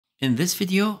In this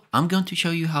video, I'm going to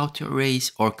show you how to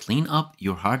erase or clean up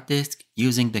your hard disk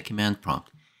using the command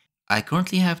prompt. I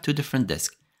currently have two different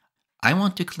disks. I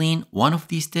want to clean one of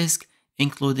these disks,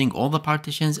 including all the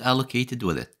partitions allocated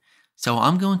with it. So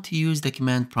I'm going to use the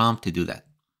command prompt to do that.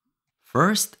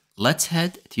 First, let's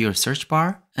head to your search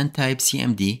bar and type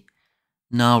cmd.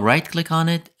 Now right click on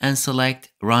it and select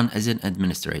Run as an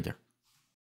Administrator.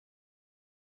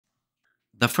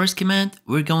 The first command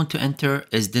we're going to enter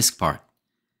is Diskpart.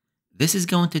 This is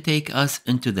going to take us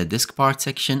into the Diskpart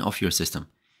section of your system.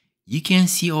 You can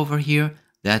see over here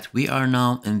that we are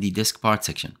now in the Diskpart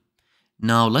section.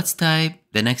 Now let's type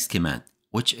the next command,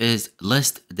 which is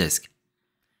list disk.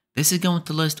 This is going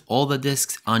to list all the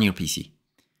disks on your PC.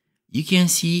 You can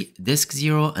see disk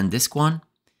 0 and disk 1.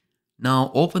 Now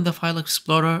open the File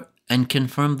Explorer and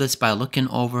confirm this by looking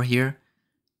over here.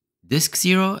 Disk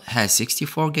 0 has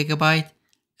 64 GB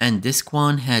and disk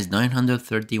 1 has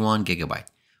 931 GB,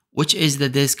 which is the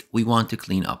disk we want to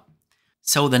clean up.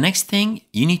 So the next thing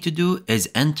you need to do is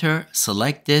enter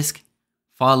select disk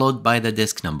followed by the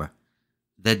disk number.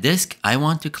 The disk I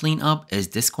want to clean up is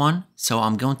disk 1, so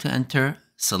I'm going to enter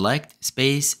select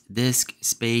space disk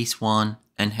space 1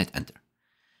 and hit enter.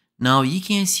 Now you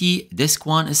can see disk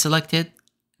 1 is selected.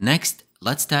 Next,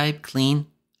 let's type clean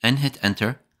and hit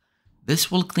enter.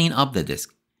 This will clean up the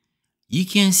disk. You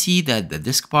can see that the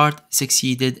Diskpart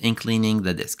succeeded in cleaning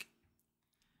the disk.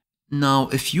 Now,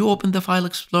 if you open the File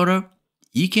Explorer,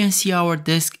 you can see our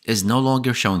disk is no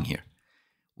longer shown here.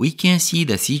 We can see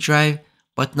the C drive,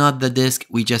 but not the disk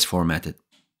we just formatted.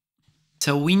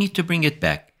 So we need to bring it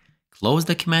back. Close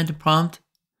the command prompt.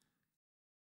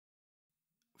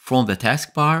 From the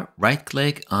taskbar,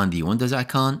 right-click on the Windows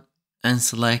icon and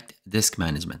select Disk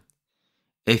Management.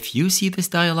 If you see this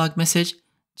dialog message,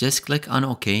 just click on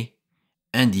OK,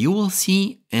 and you will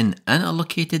see an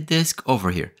unallocated disk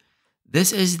over here.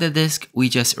 This is the disk we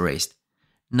just erased.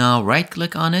 Now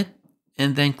right-click on it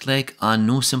and then click on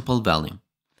New Simple Volume.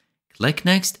 Click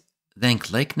Next, then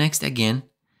click Next again.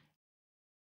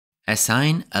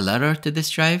 Assign a letter to this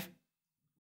drive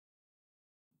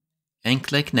and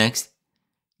click Next.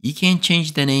 You can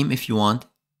change the name if you want.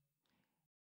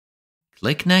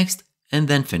 Click Next and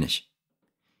then Finish.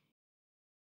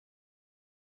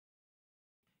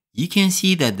 You can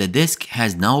see that the disk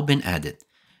has now been added.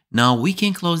 Now we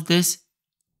can close this,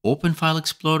 open File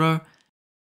Explorer,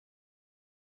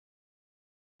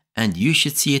 and you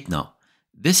should see it now.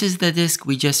 This is the disk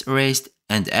we just erased,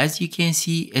 and as you can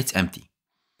see, it's empty.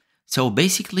 So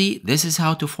basically, this is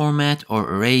how to format or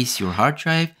erase your hard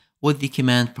drive with the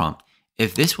command prompt.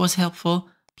 If this was helpful,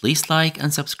 please like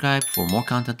and subscribe for more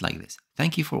content like this.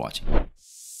 Thank you for watching.